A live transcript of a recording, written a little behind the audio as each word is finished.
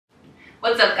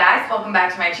What's up guys, welcome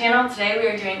back to my channel. Today we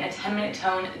are doing a 10-minute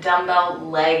tone dumbbell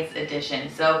legs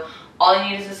edition. So all you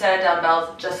need is a set of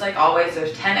dumbbells. Just like always,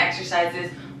 there's 10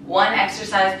 exercises, 1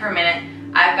 exercise per minute.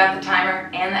 I've got the timer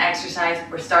and the exercise.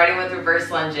 We're starting with reverse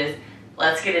lunges.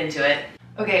 Let's get into it.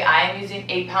 Okay, I am using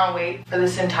 8-pound weight for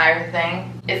this entire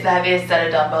thing. It's the heaviest set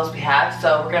of dumbbells we have,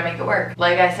 so we're gonna make it work.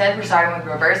 Like I said, we're starting with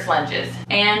reverse lunges.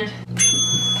 And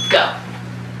go.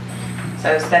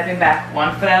 So stepping back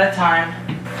 1 foot at a time.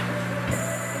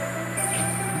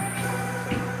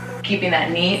 Keeping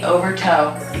that knee over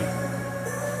toe.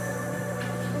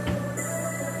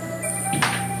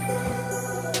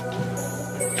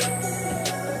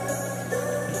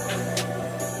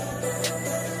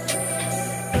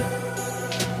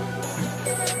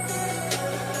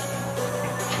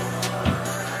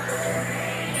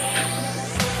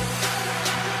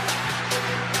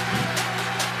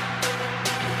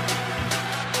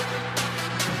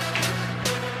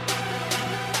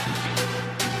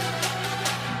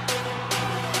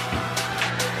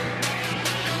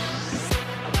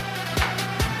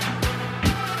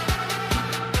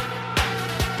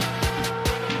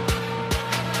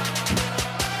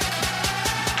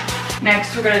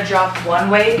 Next, we're gonna drop 1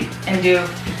 weight and do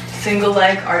single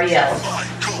leg RDLs.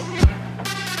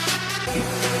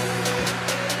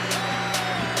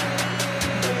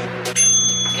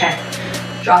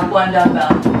 Okay, drop 1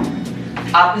 dumbbell.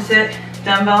 Opposite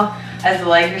dumbbell as the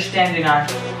leg you're standing on.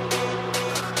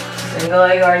 Single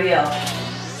leg RDL.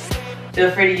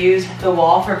 Feel free to use the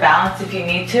wall for balance if you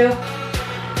need to,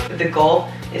 but the goal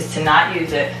is to not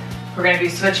use it. We're gonna be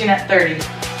switching at 30.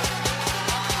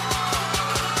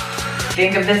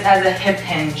 Think of this as a hip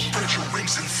hinge.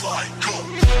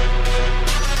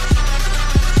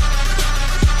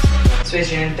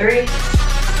 Switching in 3.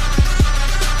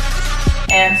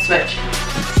 And switch.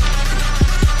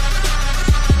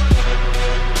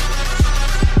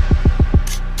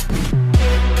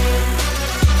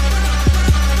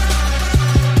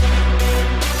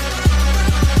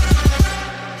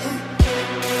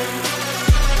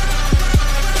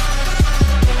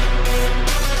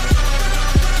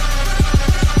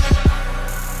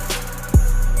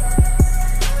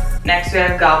 Next we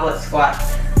have goblet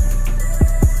squats.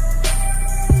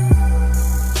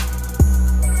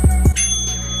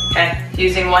 Okay,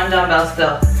 using 1 dumbbell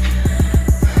still.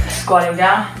 Squatting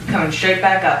down, coming straight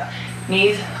back up.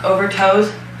 Knees over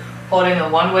toes, holding the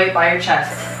 1 weight by your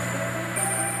chest.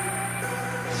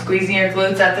 Squeezing your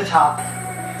glutes at the top.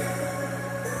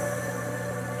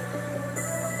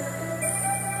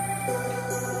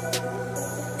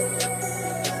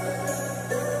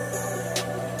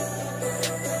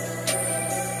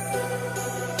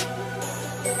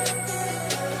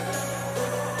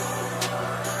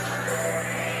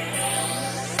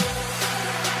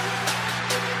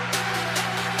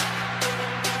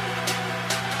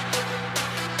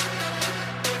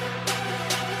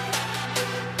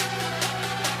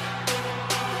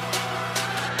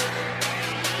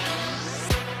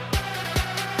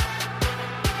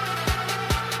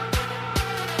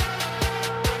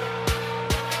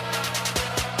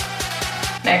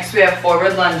 Next we have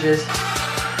forward lunges.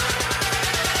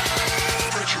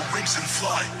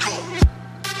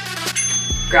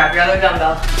 Grab your other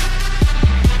dumbbell.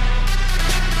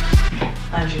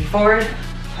 Lunging forward,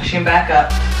 pushing back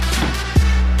up.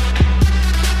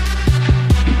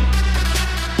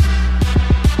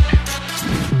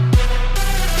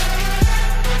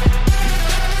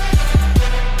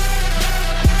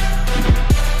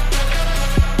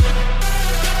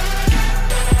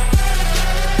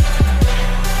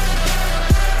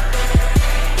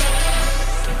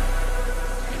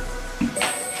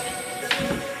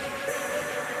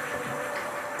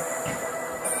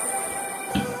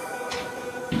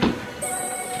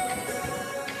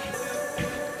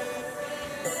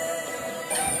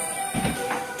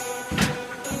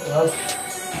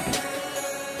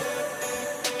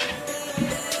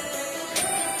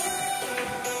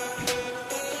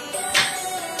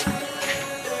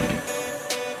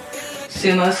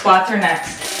 Sumo squats are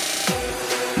next.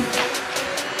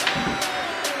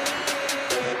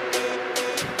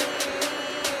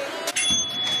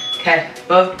 Okay,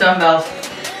 both dumbbells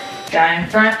down in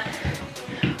front,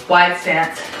 wide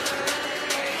stance.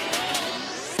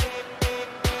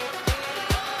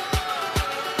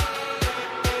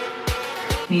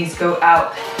 Knees go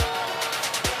out.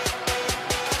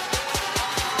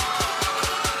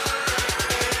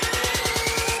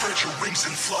 Spread your wings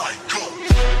and fly, go.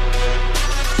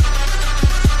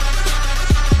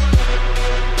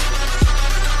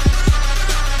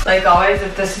 Like always,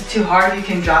 if this is too hard, you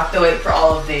can drop the weight for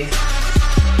all of these.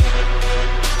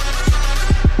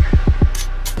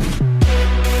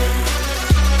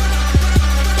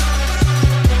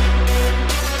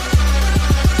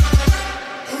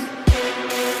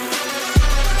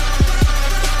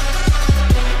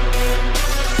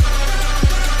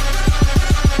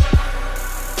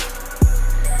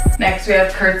 Next we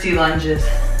have curtsey lunges.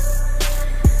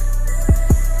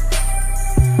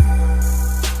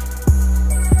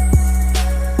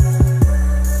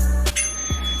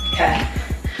 Okay,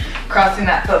 crossing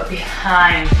that foot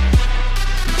behind.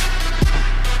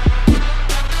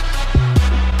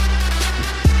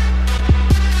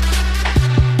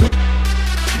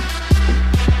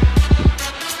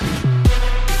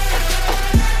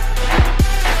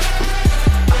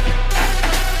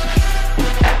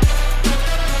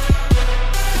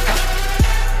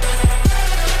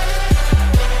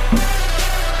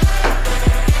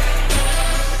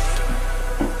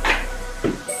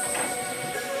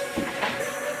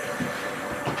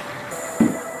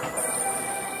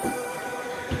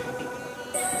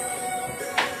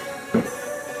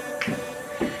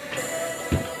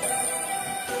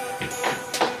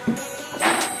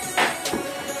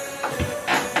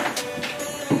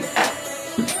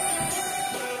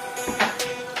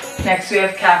 Next we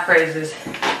have calf raises.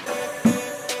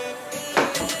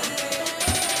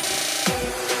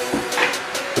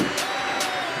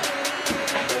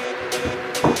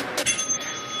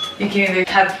 You can either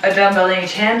have a dumbbell in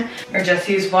each hand or just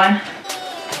use one.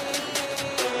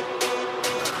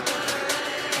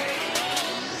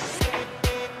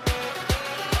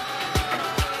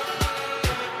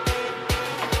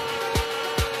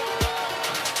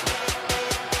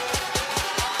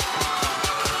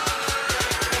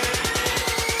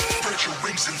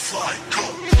 And fly, go.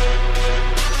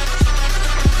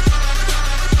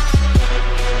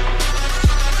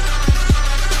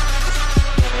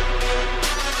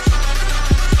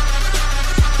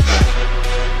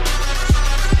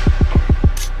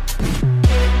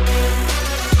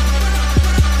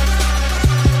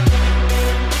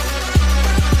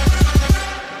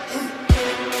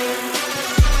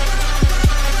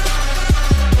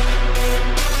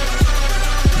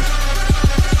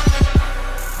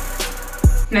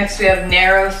 Next we have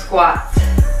narrow squats.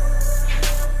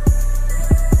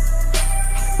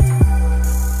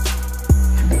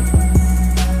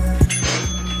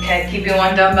 Okay, keeping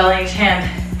one dumbbell in each hand.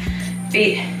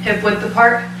 Feet hip width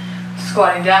apart,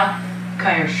 squatting down,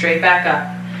 coming straight back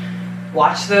up.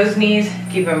 Watch those knees,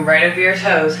 keep them right over your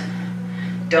toes.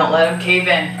 Don't let them cave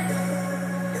in.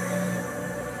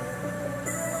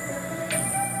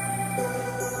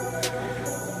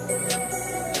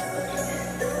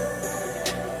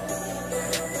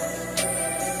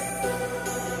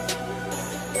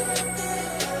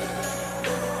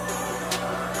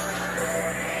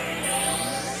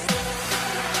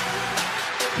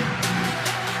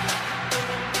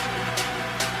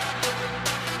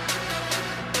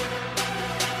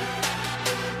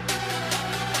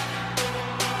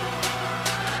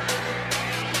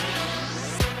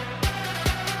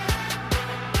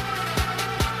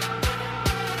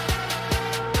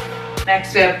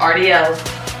 Next we have RDLs.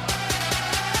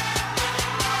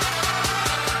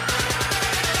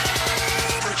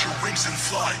 Spread your wings and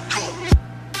fly, go.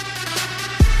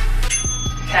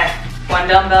 Okay, one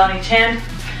dumbbell in each hand,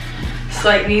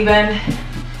 slight knee bend,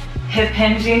 hip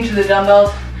hinging to the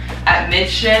dumbbells at mid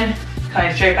shin,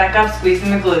 coming straight back up, squeezing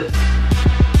the glutes.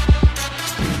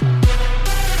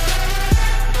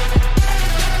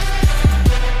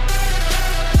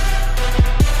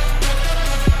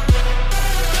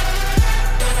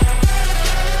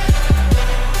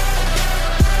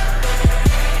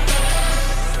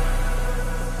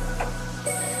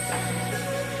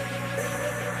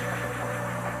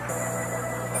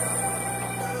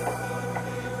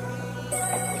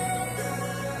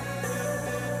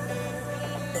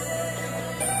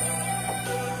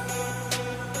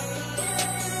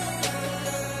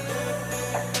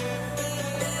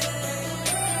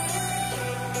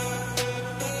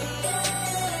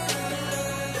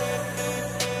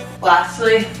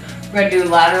 Lastly, we're going to do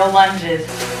lateral lunges.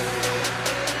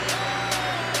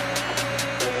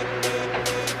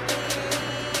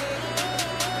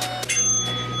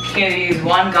 You can either use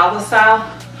one goblet style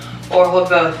or hold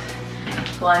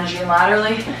both. Lunging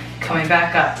laterally, coming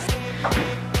back up.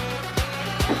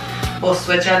 We'll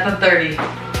switch at the 30.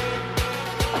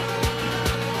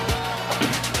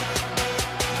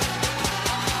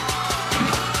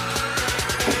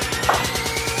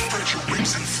 Spread your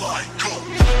wings and fly, go.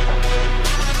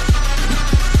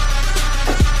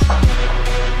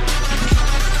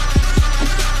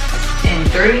 In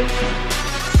 3.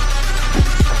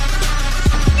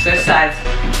 Switch sides.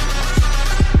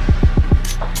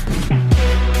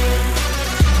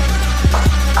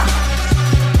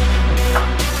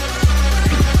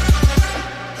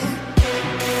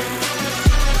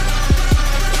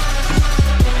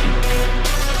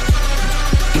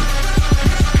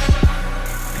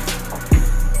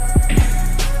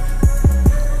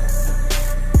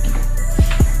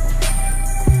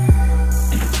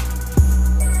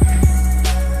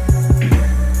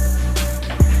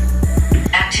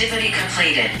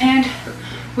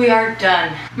 we are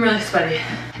done. I'm really sweaty.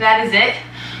 That is it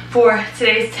for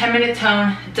today's 10-minute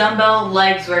tone dumbbell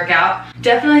legs workout.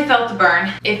 Definitely felt the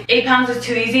burn. If 8 pounds is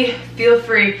too easy, feel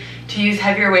free to use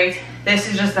heavier weights. This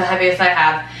is just the heaviest I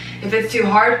have. If it's too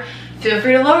hard, feel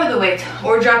free to lower the weights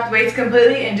or drop the weights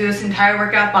completely and do this entire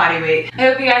workout body weight. I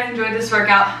hope you guys enjoyed this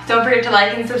workout. Don't forget to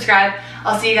like and subscribe.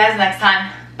 I'll see you guys next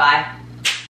time. Bye.